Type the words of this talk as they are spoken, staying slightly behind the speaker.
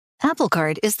Apple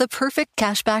Card is the perfect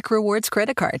cashback rewards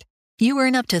credit card. You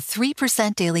earn up to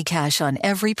 3% daily cash on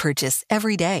every purchase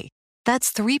every day.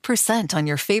 That's 3% on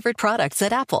your favorite products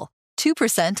at Apple,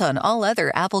 2% on all other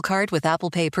Apple Card with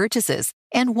Apple Pay purchases,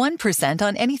 and 1%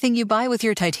 on anything you buy with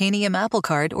your titanium Apple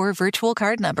Card or virtual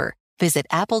card number. Visit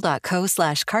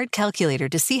apple.co/card calculator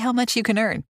to see how much you can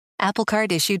earn. Apple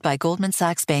Card issued by Goldman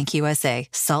Sachs Bank USA,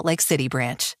 Salt Lake City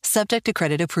branch. Subject to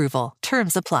credit approval.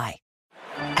 Terms apply.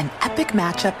 An epic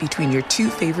matchup between your two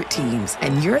favorite teams,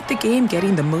 and you're at the game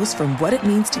getting the most from what it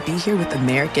means to be here with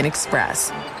American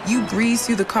Express. You breeze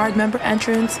through the card member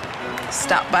entrance,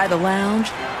 stop by the lounge.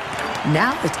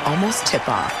 Now it's almost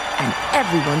tip-off, and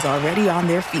everyone's already on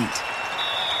their feet.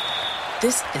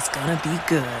 This is gonna be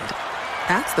good.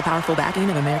 That's the powerful backing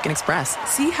of American Express.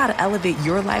 See how to elevate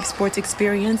your live sports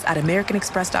experience at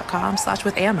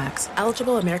americanexpress.com/withAmex.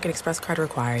 Eligible American Express card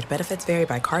required. Benefits vary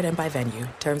by card and by venue.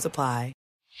 Terms apply.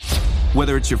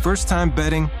 Whether it's your first time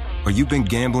betting or you've been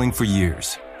gambling for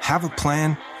years, have a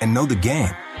plan and know the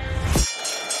game.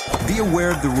 Be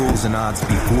aware of the rules and odds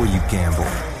before you gamble.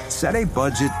 Set a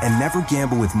budget and never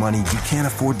gamble with money you can't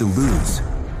afford to lose.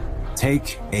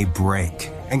 Take a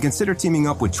break and consider teaming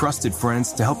up with trusted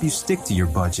friends to help you stick to your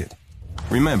budget.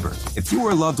 Remember, if you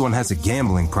or a loved one has a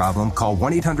gambling problem, call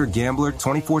 1-800-GAMBLER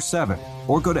 24/7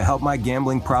 or go to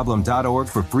helpmygamblingproblem.org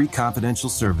for free confidential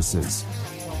services.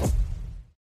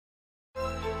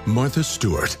 Martha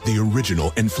Stewart, the original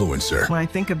influencer. When I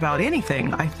think about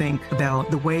anything, I think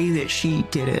about the way that she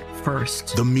did it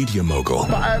first. The media mogul.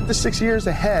 5 to 6 years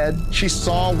ahead, she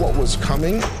saw what was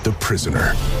coming. The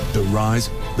prisoner. The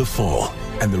rise, the fall,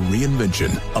 and the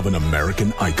reinvention of an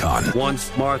American icon.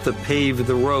 Once Martha paved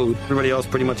the road, everybody else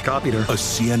pretty much copied her. A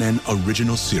CNN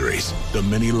original series, The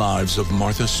Many Lives of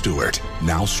Martha Stewart,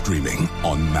 now streaming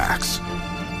on Max.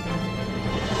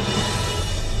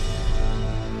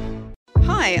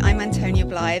 Hi, I'm Antonia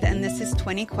Blythe, and this is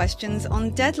 20 Questions on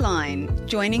Deadline.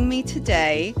 Joining me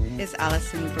today is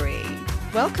Alison Brie.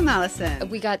 Welcome, Alison.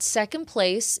 We got second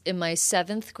place in my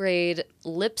 7th grade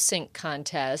lip sync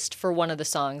contest for one of the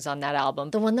songs on that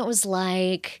album. The one that was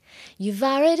like, "You've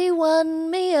already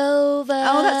won me over."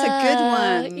 Oh, that's a good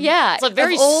one. Yeah. It's a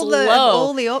very slow.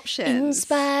 All the options. In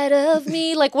spite of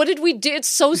me. Like, what did we do? It's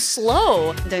so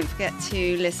slow. Don't forget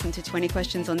to listen to 20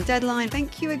 Questions on Deadline.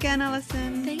 Thank you again,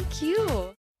 Alison. Thank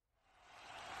you.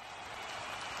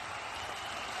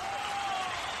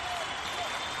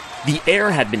 The air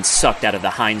had been sucked out of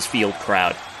the Heinz Field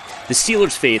crowd. The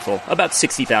Steelers faithful, about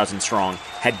 60,000 strong,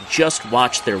 had just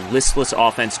watched their listless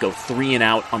offense go 3 and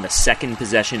out on the second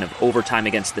possession of overtime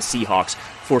against the Seahawks,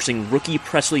 forcing rookie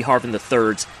Presley Harvin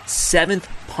III's 7th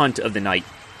punt of the night.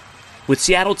 With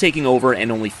Seattle taking over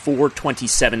and only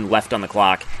 4:27 left on the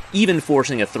clock, even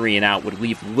forcing a 3 and out would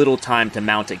leave little time to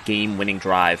mount a game-winning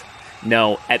drive.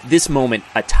 No, at this moment,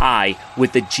 a tie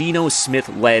with the Geno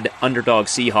Smith-led underdog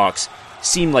Seahawks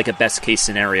seemed like a best-case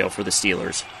scenario for the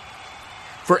Steelers.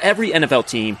 For every NFL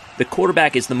team, the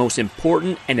quarterback is the most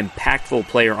important and impactful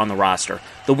player on the roster,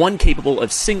 the one capable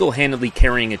of single-handedly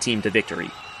carrying a team to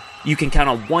victory. You can count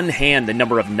on one hand the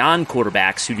number of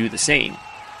non-quarterbacks who do the same.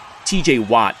 TJ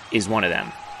Watt is one of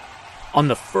them. On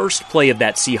the first play of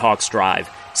that Seahawks drive,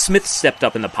 Smith stepped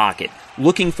up in the pocket,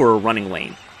 looking for a running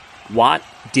lane. Watt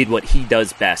did what he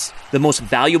does best, the most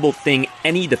valuable thing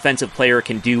any defensive player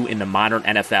can do in the modern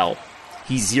NFL.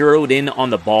 He zeroed in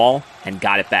on the ball and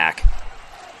got it back.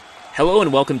 Hello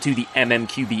and welcome to the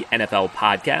MMQB NFL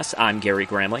podcast. I'm Gary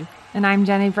Gramling. And I'm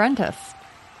Jenny Brentis.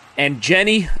 And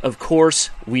Jenny, of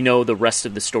course, we know the rest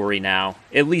of the story now,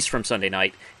 at least from Sunday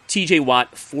night. TJ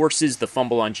Watt forces the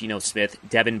fumble on Geno Smith.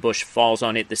 Devin Bush falls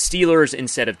on it. The Steelers,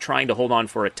 instead of trying to hold on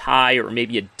for a tie or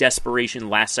maybe a desperation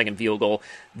last-second field goal,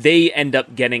 they end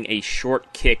up getting a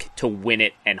short kick to win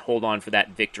it and hold on for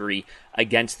that victory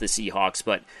against the Seahawks.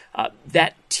 But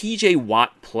that TJ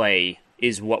Watt play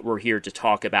is what we're here to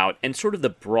talk about, and sort of the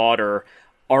broader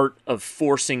art of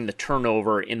forcing the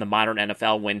turnover in the modern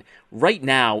NFL when right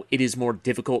now it is more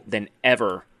difficult than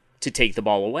ever to take the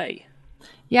ball away.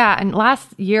 Yeah, and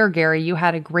last year, Gary, you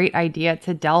had a great idea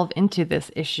to delve into this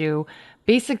issue.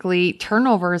 Basically,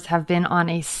 turnovers have been on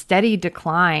a steady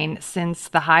decline since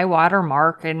the high water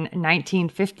mark in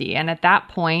 1950. And at that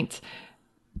point,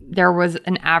 there was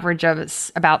an average of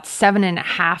about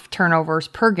 7.5 turnovers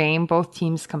per game, both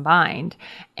teams combined.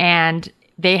 And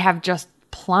they have just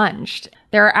plunged.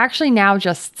 There are actually now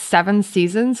just 7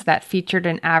 seasons that featured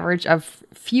an average of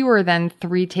fewer than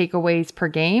 3 takeaways per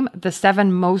game, the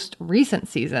 7 most recent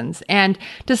seasons. And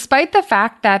despite the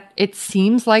fact that it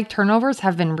seems like turnovers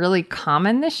have been really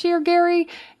common this year, Gary,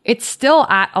 it's still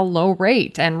at a low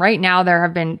rate. And right now there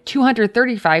have been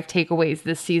 235 takeaways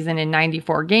this season in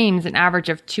 94 games, an average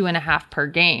of 2.5 per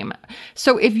game.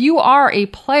 So if you are a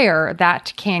player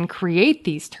that can create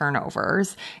these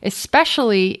turnovers,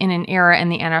 especially in an era in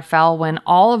the NFL when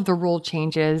all of the rule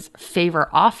changes favor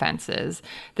offenses,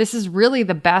 this is really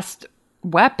the best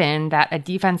weapon that a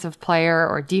defensive player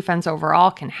or defense overall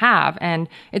can have. And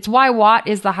it's why Watt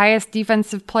is the highest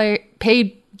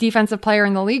paid defensive player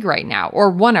in the league right now, or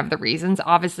one of the reasons.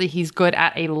 Obviously, he's good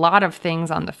at a lot of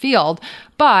things on the field,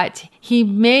 but he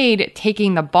made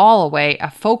taking the ball away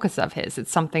a focus of his.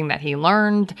 It's something that he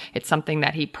learned. It's something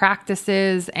that he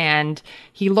practices, and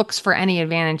he looks for any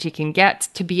advantage he can get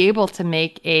to be able to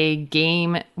make a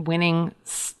game-winning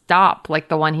stop like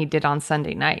the one he did on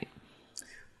Sunday night.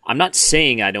 I'm not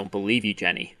saying I don't believe you,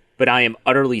 Jenny, but I am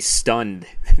utterly stunned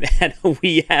that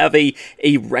we have a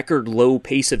record low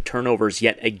pace of turnovers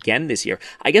yet again this year.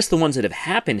 I guess the ones that have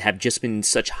happened have just been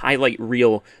such highlight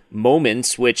reel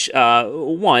moments, which,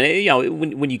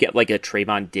 when you get like a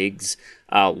Trevon Diggs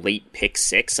late pick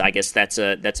 6, I guess that's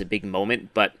a big moment,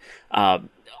 but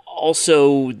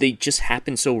also they just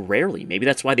happen so rarely. Maybe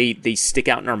that's why they stick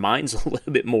out in our minds a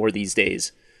little bit more these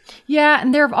days. Yeah,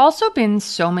 and there have also been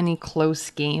so many close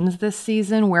games this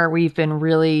season where we've been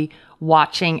really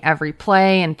watching every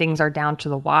play and things are down to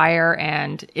the wire,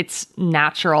 and it's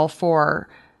natural for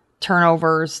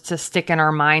turnovers to stick in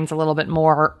our minds a little bit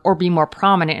more or be more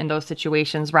prominent in those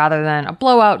situations rather than a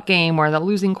blowout game where the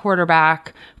losing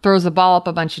quarterback throws the ball up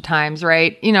a bunch of times,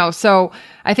 right? So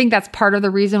I think that's part of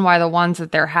the reason why the ones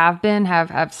that there have been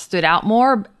have stood out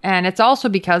more. And it's also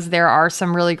because there are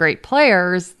some really great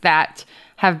players that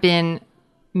have been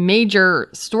major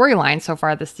storylines so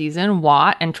far this season.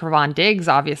 Watt and Trevon Diggs,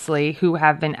 obviously, who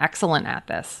have been excellent at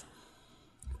this.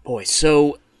 Boy,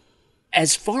 so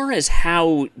as far as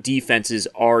how defenses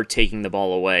are taking the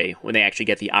ball away when they actually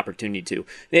get the opportunity to,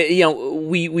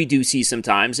 we do see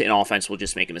sometimes an offense will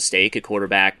just make a mistake. A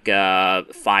quarterback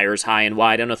fires high and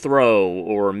wide on a throw,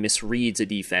 or misreads a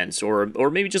defense, or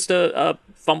maybe just a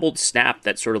fumbled snap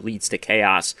that sort of leads to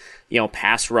chaos.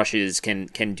 Pass rushes can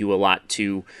do a lot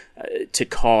to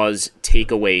cause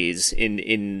takeaways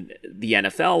in the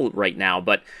NFL right now.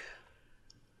 But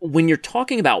when you're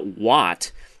talking about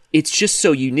Watt, it's just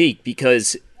so unique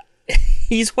because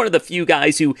he's one of the few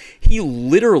guys who he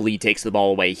literally takes the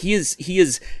ball away. He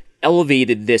has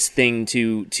elevated this thing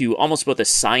to almost both a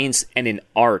science and an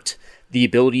art, the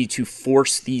ability to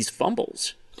force these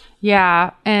fumbles.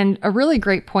 Yeah, and a really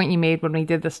great point you made when we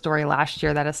did the story last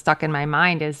year that has stuck in my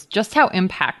mind is just how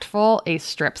impactful a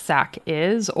strip sack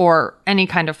is, or any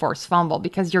kind of forced fumble,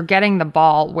 because you're getting the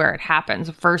ball where it happens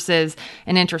versus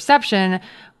an interception.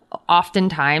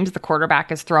 Oftentimes the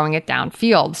quarterback is throwing it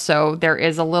downfield, so there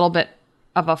is a little bit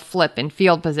of a flip in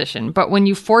field position. But when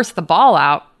you force the ball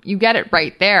out, you get it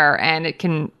right there, and it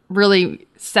can really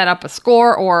set up a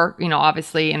score, or,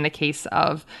 obviously in the case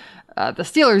of the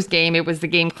Steelers game, it was the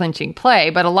game-clinching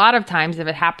play. But a lot of times, if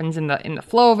it happens in the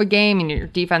flow of a game and your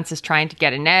defense is trying to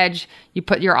get an edge, you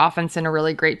put your offense in a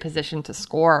really great position to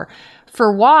score.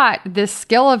 For Watt, this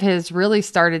skill of his really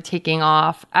started taking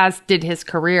off, as did his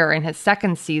career in his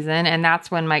second season, and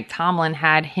that's when Mike Tomlin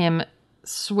had him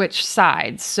switch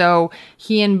sides. So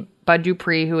he and Bud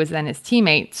Dupree, who was then his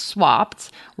teammate,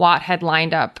 swapped. Watt had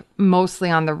lined up mostly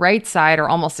on the right side, or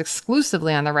almost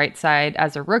exclusively on the right side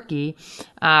as a rookie,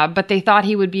 but they thought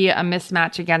he would be a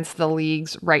mismatch against the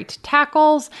league's right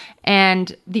tackles.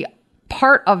 And the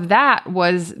part of that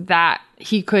was that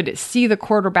he could see the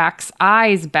quarterback's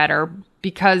eyes better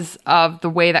because of the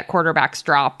way that quarterbacks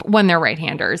drop when they're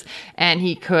right-handers. And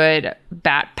he could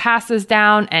bat passes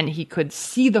down, and he could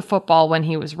see the football when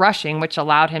he was rushing, which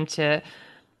allowed him to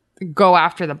go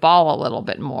after the ball a little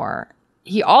bit more.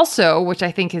 He also, which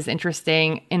I think is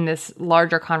interesting in this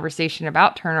larger conversation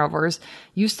about turnovers,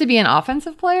 used to be an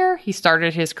offensive player. He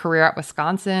started his career at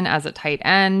Wisconsin as a tight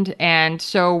end. And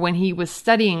so when he was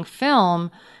studying film,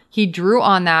 he drew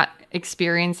on that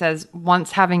experience as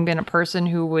once having been a person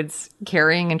who was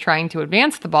carrying and trying to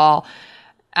advance the ball,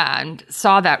 and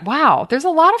saw that, wow, there's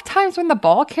a lot of times when the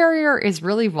ball carrier is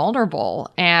really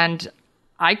vulnerable and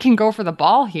I can go for the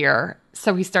ball here.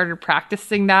 So he started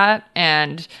practicing that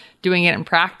and doing it in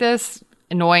practice,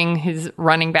 annoying his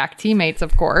running back teammates,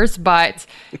 of course, but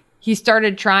he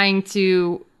started trying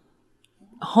to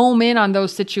home in on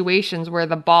those situations where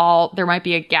the ball, there might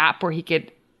be a gap where he could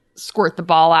squirt the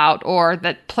ball out, or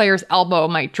that player's elbow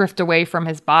might drift away from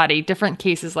his body, different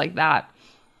cases like that.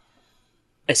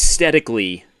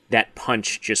 Aesthetically, that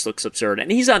punch just looks absurd,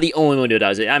 and he's not the only one who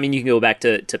does it. I mean, you can go back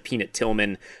to Peanut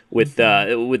Tillman with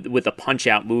the punch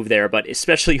out move there, but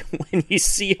especially when you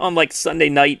see on like Sunday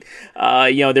night,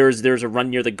 there's a run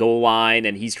near the goal line,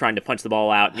 and he's trying to punch the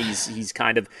ball out, and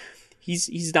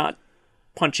he's not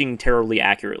punching terribly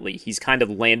accurately. He's kind of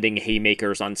landing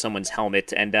haymakers on someone's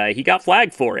helmet, and he got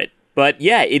flagged for it. But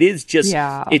yeah, it is just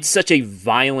it's such a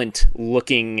violent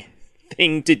looking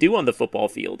thing to do on the football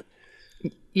field.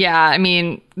 Yeah, I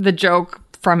mean, the joke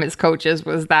from his coaches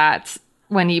was that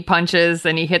when he punches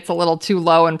and he hits a little too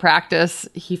low in practice,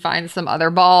 he finds some other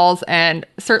balls. And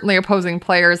certainly opposing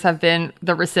players have been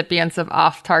the recipients of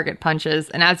off-target punches.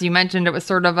 And as you mentioned, it was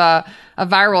sort of a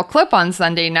viral clip on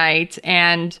Sunday night.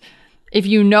 And if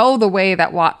you know the way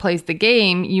that Watt plays the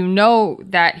game, you know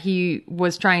that he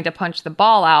was trying to punch the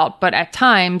ball out. But at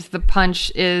times, the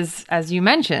punch is, as you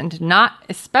mentioned, not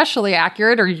especially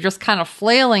accurate, or you're just kind of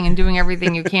flailing and doing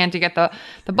everything you can to get the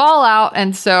ball out.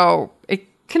 And so it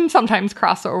can sometimes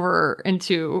cross over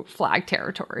into flag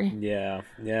territory. Yeah.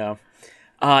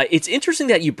 It's interesting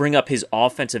that you bring up his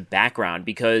offensive background,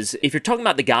 because if you're talking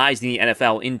about the guys in the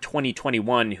NFL in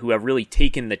 2021 who have really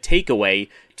taken the takeaway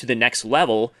to the next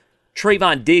level,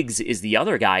 Trevon Diggs is the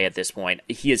other guy at this point.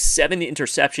 He has 7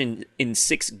 interceptions in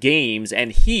 6 games,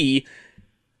 and he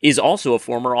is also a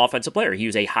former offensive player. He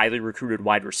was a highly recruited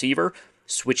wide receiver,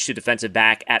 switched to defensive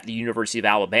back at the University of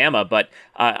Alabama. But,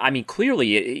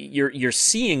 clearly you're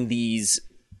seeing these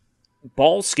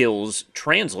ball skills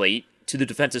translate to the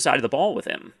defensive side of the ball with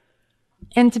him.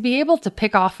 And to be able to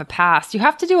pick off a pass, you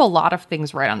have to do a lot of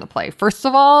things right on the play. First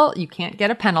of all, you can't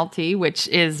get a penalty, which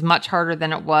is much harder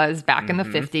than it was back in the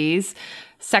 50s.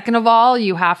 Second of all,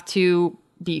 you have to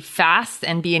be fast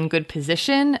and be in good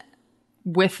position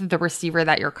with the receiver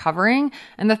that you're covering.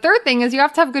 And the third thing is you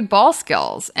have to have good ball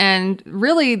skills. And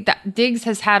really, Diggs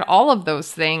has had all of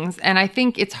those things. And I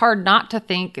think it's hard not to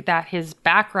think that his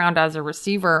background as a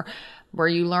receiver, where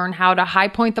you learn how to high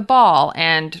point the ball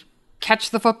and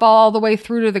catch the football all the way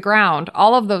through to the ground,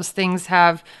 all of those things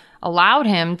have allowed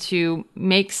him to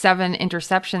make 7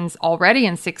 interceptions already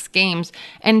in 6 games.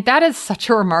 And that is such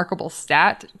a remarkable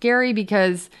stat, Gary,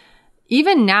 because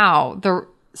even now, the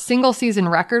single season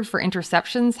record for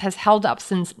interceptions has held up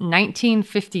since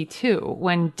 1952,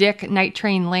 when Dick Night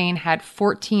Train Lane had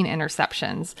 14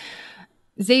 interceptions.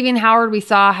 Xavier Howard, we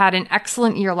saw, had an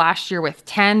excellent year last year with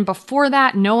 10. Before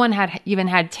that, no one had even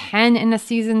had 10 in a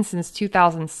season since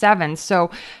 2007.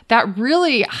 So that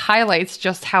really highlights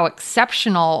just how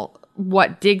exceptional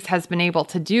what Diggs has been able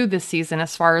to do this season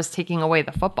as far as taking away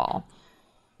the football.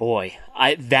 Boy,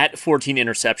 that 14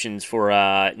 interceptions for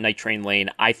Night Train Lane,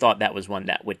 I thought that was one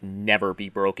that would never be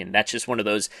broken. That's just one of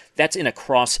those, that's in a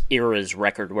cross eras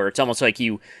record where it's almost like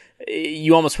you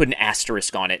almost put an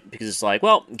asterisk on it, because it's like,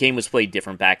 well, game was played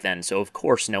different back then, so of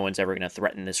course no one's ever going to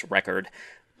threaten this record.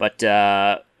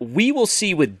 But we will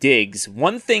see with Diggs.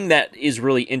 One thing that is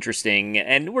really interesting,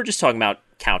 and we're just talking about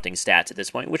counting stats at this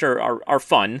point, which are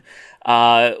fun.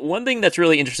 One thing that's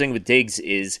really interesting with Diggs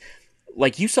is,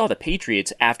 like you saw the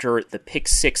Patriots after the pick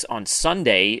 6 on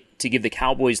Sunday to give the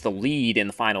Cowboys the lead in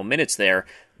the final minutes there,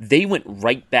 they went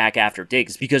right back after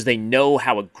Diggs because they know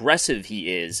how aggressive he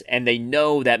is, and they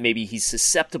know that maybe he's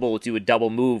susceptible to a double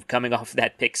move coming off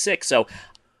that pick 6. So,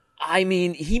 I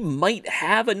mean, he might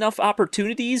have enough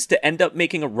opportunities to end up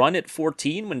making a run at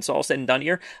 14 when it's all said and done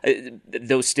here.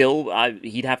 Though still,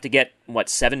 he'd have to get,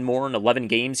 7 more in 11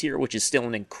 games here, which is still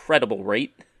an incredible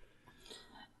rate.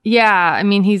 Yeah, I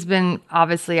mean, he's been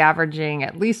obviously averaging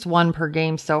at least 1 per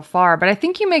game so far. But I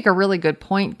think you make a really good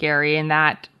point, Gary, in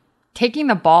that taking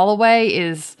the ball away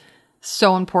is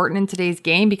so important in today's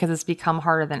game because it's become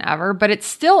harder than ever. But it's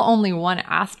still only one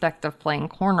aspect of playing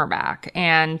cornerback.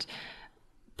 And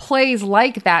plays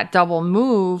like that double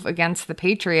move against the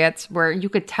Patriots, where you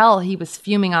could tell he was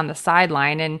fuming on the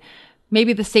sideline, and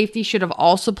maybe the safety should have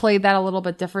also played that a little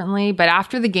bit differently. But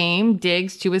after the game,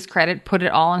 Diggs, to his credit, put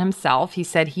it all on himself. He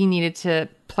said he needed to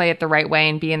play it the right way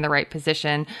and be in the right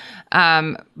position.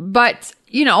 But,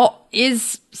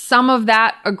 is some of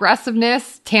that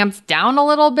aggressiveness tamped down a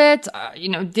little bit?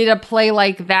 Did a play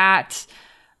like that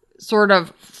sort of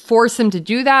force him to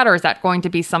do that? Or is that going to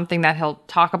be something that he'll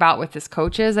talk about with his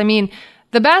coaches? I mean,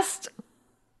 the best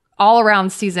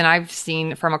all-around season I've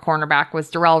seen from a cornerback was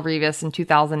Darrelle Revis in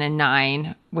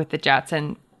 2009 with the Jets,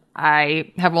 and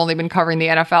I have only been covering the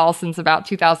NFL since about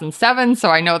 2007, so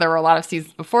I know there were a lot of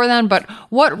seasons before then, but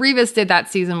what Revis did that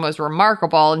season was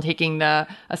remarkable in taking the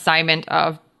assignment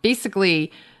of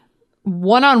basically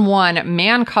one-on-one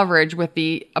man coverage with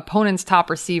the opponent's top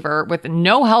receiver with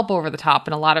no help over the top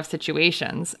in a lot of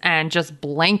situations and just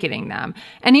blanketing them.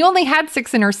 And he only had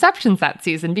 6 interceptions that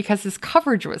season because his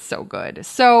coverage was so good.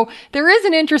 So there is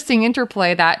an interesting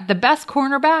interplay that the best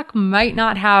cornerback might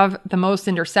not have the most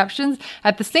interceptions.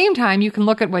 At the same time, you can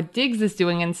look at what Diggs is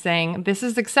doing and saying, this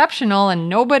is exceptional, and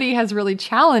nobody has really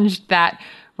challenged that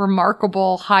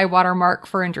remarkable high water mark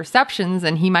for interceptions,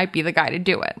 and he might be the guy to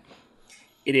do it.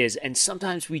 It is, and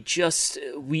sometimes we just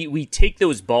we take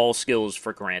those ball skills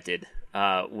for granted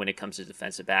when it comes to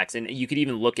defensive backs. And you could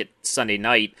even look at Sunday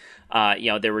night.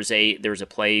 There was a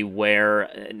play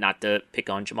where, not to pick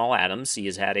on Jamal Adams, he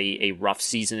has had a rough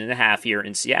season and a half here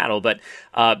in Seattle, but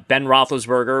Ben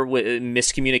Roethlisberger, with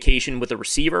miscommunication with the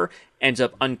receiver, ends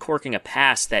up uncorking a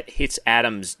pass that hits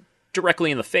Adams directly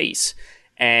in the face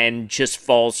and just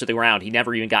falls to the ground. He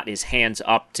never even got his hands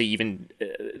up to even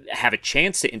have a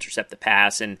chance to intercept the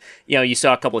pass. And, you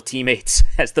saw a couple of teammates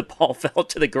as the ball fell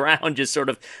to the ground, just sort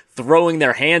of throwing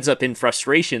their hands up in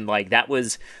frustration. Like that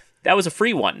was a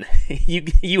free one.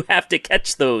 You have to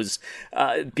catch those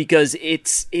because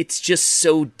it's just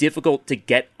so difficult to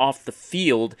get off the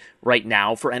field right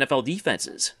now for NFL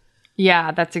defenses.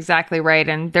 Yeah, that's exactly right.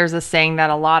 And there's a saying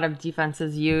that a lot of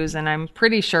defenses use, and I'm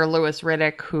pretty sure Louis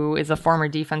Riddick, who is a former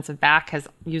defensive back, has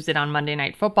used it on Monday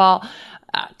Night Football.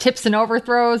 Tips and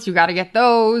overthrows, you got to get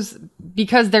those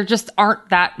because there just aren't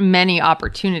that many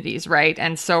opportunities, right?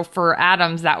 And so for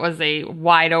Adams, that was a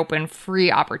wide open,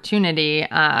 free opportunity.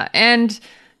 And,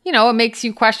 it makes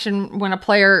you question when a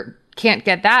player can't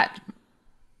get that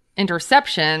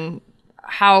interception,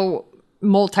 how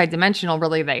multidimensional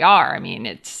really they are. I mean,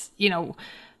 it's,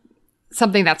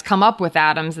 something that's come up with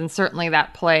Adams, and certainly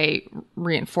that play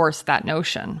reinforced that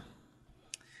notion.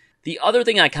 The other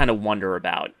thing I kind of wonder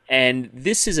about, and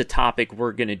this is a topic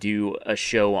we're going to do a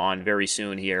show on very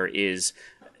soon here, is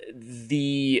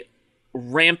the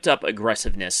ramped up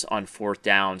aggressiveness on fourth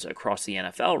downs across the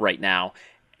NFL right now.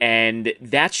 And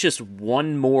that's just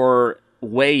one more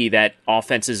way that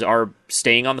offenses are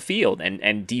staying on the field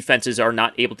and defenses are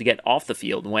not able to get off the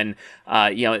field when,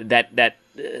 that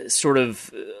sort of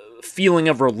feeling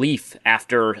of relief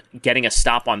after getting a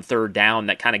stop on third down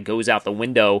that kind of goes out the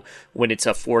window when it's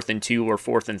a 4th and 2 or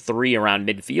 4th and 3 around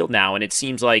midfield now. And it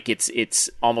seems like it's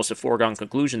almost a foregone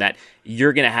conclusion that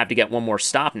you're going to have to get one more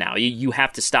stop now. You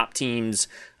have to stop teams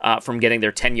from getting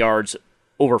their 10 yards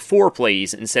over 4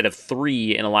 plays instead of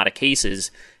 3 in a lot of cases.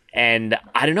 And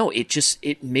I don't know,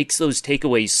 it makes those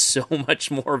takeaways so much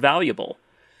more valuable.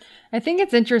 I think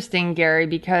it's interesting, Gary,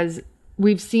 because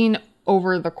we've seen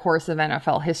over the course of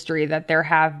NFL history that there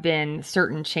have been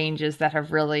certain changes that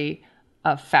have really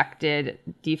affected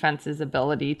defense's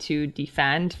ability to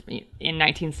defend. In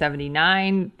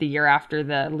 1979, the year after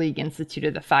the league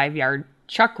instituted the 5-yard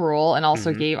chuck rule and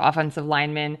also gave offensive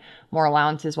linemen more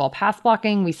allowances while pass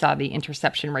blocking, we saw the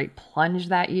interception rate plunge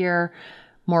that year.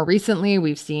 More recently,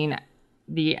 we've seen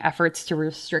the efforts to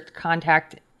restrict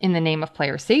contact in the name of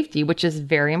player safety, which is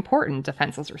very important.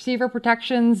 Defenseless receiver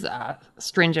protections,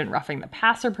 stringent roughing the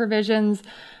passer provisions.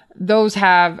 Those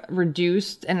have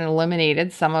reduced and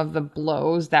eliminated some of the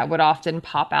blows that would often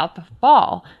pop out the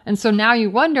ball. And so now you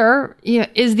wonder,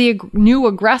 is the new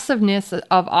aggressiveness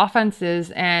of offenses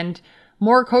and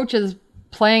more coaches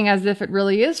playing as if it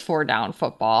really is 4-down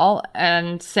football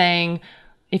and saying,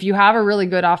 if you have a really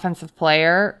good offensive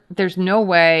player, there's no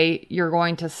way you're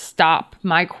going to stop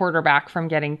my quarterback from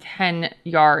getting 10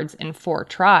 yards in 4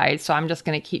 tries, so I'm just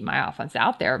going to keep my offense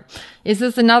out there. Is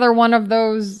this another one of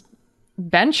those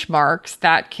benchmarks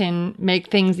that can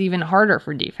make things even harder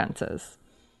for defenses?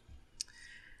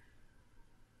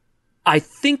 I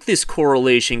think this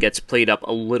correlation gets played up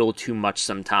a little too much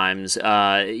sometimes.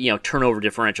 Turnover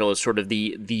differential is sort of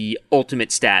the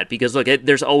ultimate stat because, look,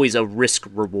 there's always a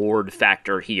risk-reward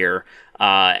factor here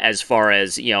as far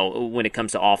as, when it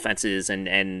comes to offenses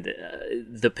and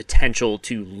the potential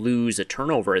to lose a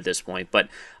turnover at this point. But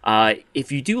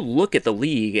if you do look at the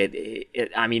league,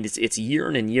 it's year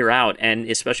in and year out, and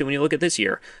especially when you look at this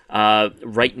year.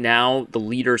 Right now, the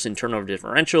leaders in turnover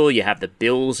differential, you have the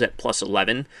Bills at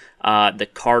 +11, the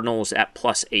Cardinals at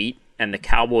 +8, and the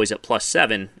Cowboys at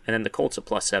 +7, and then the Colts at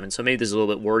 +7. So maybe this is a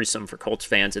little bit worrisome for Colts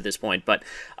fans at this point. But,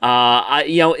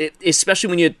 especially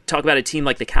when you talk about a team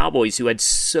like the Cowboys who had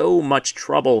so much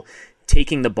trouble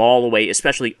taking the ball away,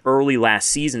 especially early last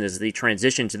season as they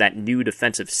transitioned to that new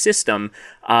defensive system,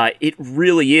 it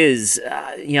really is,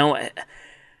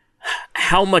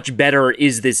 how much better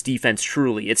is this defense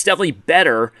truly? It's definitely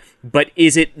better, but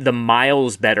is it the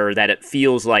miles better that it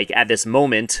feels like at this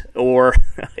moment? Or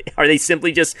are they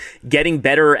simply just getting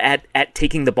better at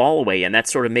taking the ball away? And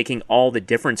that's sort of making all the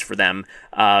difference for them,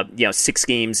 6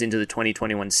 games into the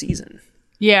 2021 season.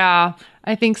 Yeah,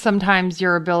 I think sometimes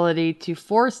your ability to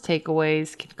force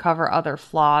takeaways can cover other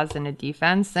flaws in a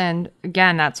defense. And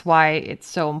again, that's why it's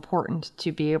so important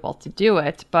to be able to do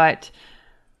it. But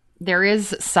there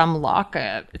is some luck.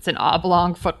 It's an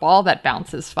oblong football that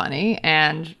bounces funny,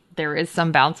 and there is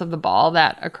some bounce of the ball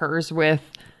that occurs with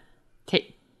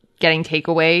getting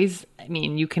takeaways. I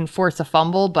mean, you can force a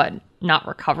fumble but not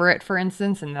recover it, for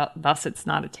instance, and thus it's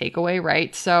not a takeaway,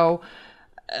 right? So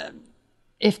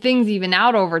if things even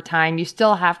out over time, you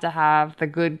still have to have the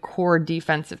good core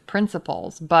defensive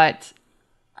principles. But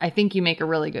I think you make a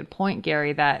really good point,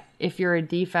 Gary, that if you're a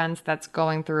defense that's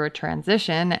going through a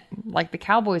transition, like the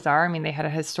Cowboys are, I mean, they had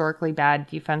a historically bad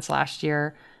defense last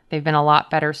year. They've been a lot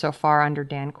better so far under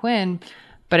Dan Quinn,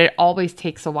 but it always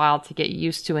takes a while to get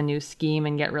used to a new scheme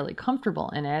and get really comfortable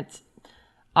in it.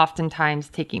 Oftentimes,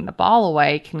 taking the ball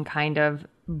away can kind of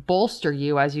bolster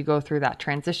you as you go through that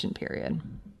transition period.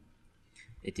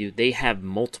 They have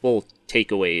multiple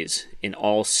takeaways in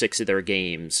all 6 of their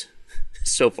games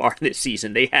so far this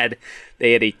season. They had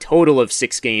a total of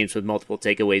 6 games with multiple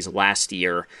takeaways last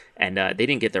year, and they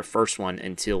didn't get their first one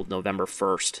until November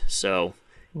 1st. So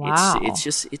wow.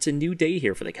 It's a new day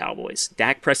here for the Cowboys.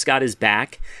 Dak Prescott is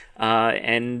back,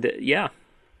 and yeah,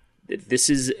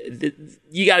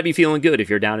 you got to be feeling good if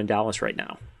you're down in Dallas right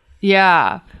now.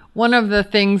 Yeah. One of the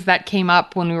things that came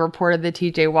up when we reported the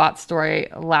TJ Watt story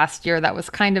last year that was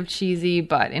kind of cheesy,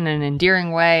 but in an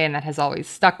endearing way, and that has always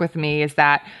stuck with me, is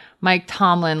that Mike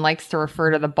Tomlin likes to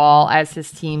refer to the ball as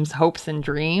his team's hopes and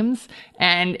dreams.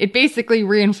 And it basically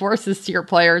reinforces to your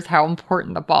players how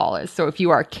important the ball is. So if you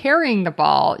are carrying the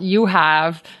ball, you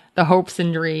have the hopes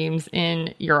and dreams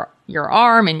in your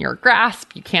arm, in your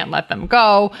grasp. You can't let them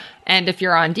go. And if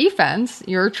you're on defense,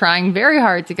 you're trying very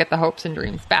hard to get the hopes and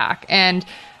dreams back. And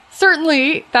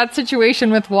certainly that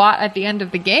situation with Watt at the end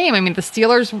of the game, I mean, the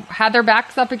Steelers had their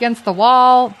backs up against the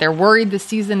wall. They're worried the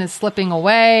season is slipping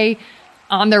away,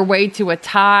 on their way to a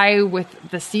tie with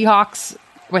the Seahawks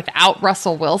without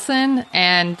Russell Wilson.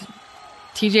 And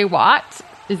TJ Watt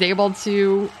is able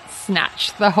to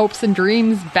snatch the hopes and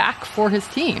dreams back for his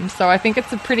team. So I think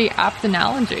it's a pretty apt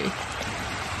analogy.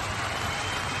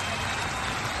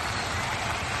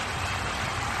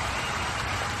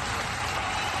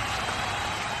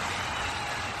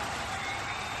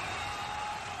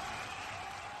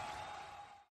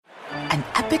 An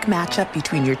epic matchup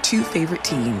between your 2 favorite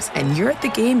teams, and you're at the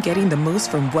game getting the most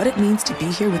from what it means to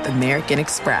be here with American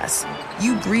Express.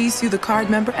 You breeze through the card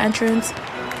member entrance,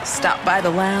 stop by the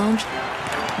lounge.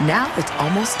 Now it's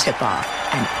almost tip-off,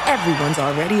 and everyone's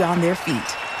already on their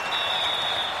feet.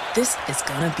 This is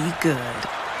gonna be good.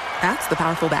 That's the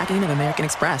powerful backing of American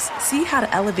Express. See how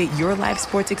to elevate your live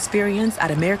sports experience at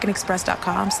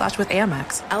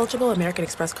americanexpress.com/withAmex. Eligible American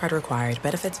Express card required.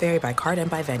 Benefits vary by card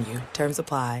and by venue. Terms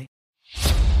apply.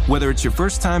 Whether it's your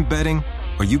first time betting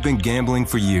or you've been gambling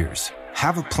for years,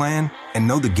 have a plan and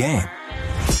know the game.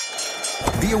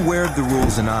 Be aware of the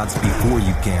rules and odds before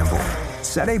you gamble.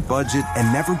 Set a budget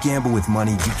and never gamble with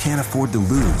money you can't afford to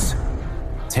lose.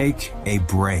 Take a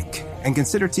break and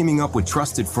consider teaming up with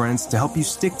trusted friends to help you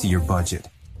stick to your budget.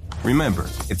 Remember,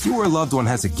 if you or a loved one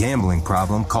has a gambling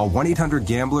problem, call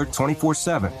 1-800-GAMBLER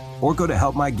 24/7 or go to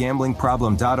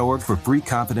helpmygamblingproblem.org for free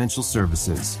confidential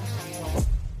services.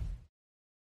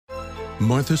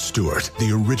 Martha Stewart,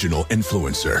 the original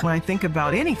influencer. When I think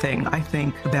about anything, I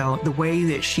think about the way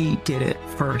that she did it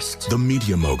first. The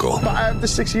media mogul. 5 to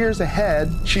 6 years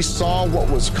ahead, she saw what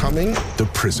was coming. The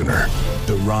prisoner.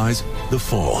 The rise, the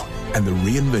fall, and the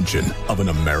reinvention of an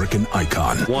American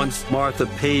icon. Once Martha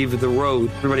paved the road,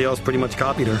 everybody else pretty much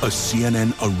copied her. A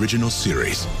CNN original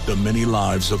series, The Many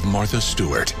Lives of Martha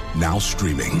Stewart, now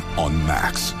streaming on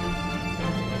Max.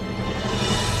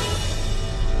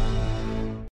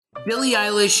 Billie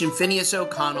Eilish and Phineas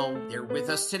O'Connell, they're with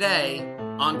us today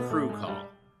on Crew Call.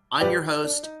 I'm your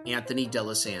host, Anthony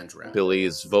D'Alessandro.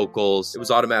 Billie's vocals, it was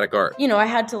automatic art. You know, I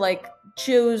had to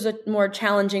choose a more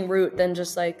challenging route than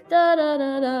just da da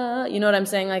da da. You know what I'm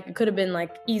saying? It could have been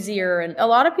easier. And a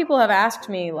lot of people have asked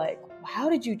me how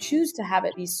did you choose to have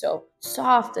it be so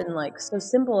soft and so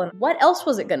simple? And what else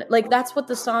was it gonna that's what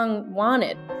the song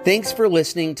wanted. Thanks for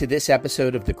listening to this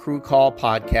episode of the Crew Call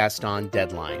podcast on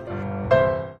Deadline.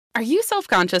 Are you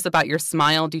self-conscious about your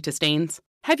smile due to stains?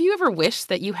 Have you ever wished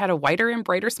that you had a whiter and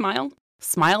brighter smile?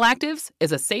 Smile Actives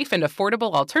is a safe and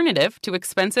affordable alternative to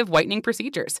expensive whitening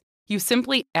procedures. You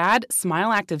simply add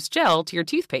Smile Active's gel to your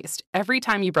toothpaste every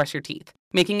time you brush your teeth,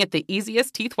 making it the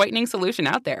easiest teeth whitening solution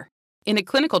out there. In a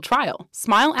clinical trial,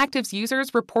 Smile Active's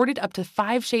users reported up to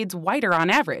 5 shades whiter on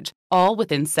average, all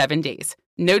within 7 days.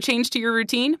 No change to your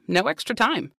routine, no extra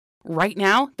time. Right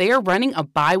now, they are running a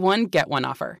buy one, get one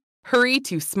offer. Hurry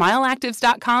to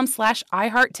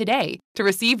smileactives.com/iHeart today to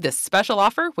receive this special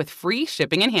offer with free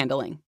shipping and handling.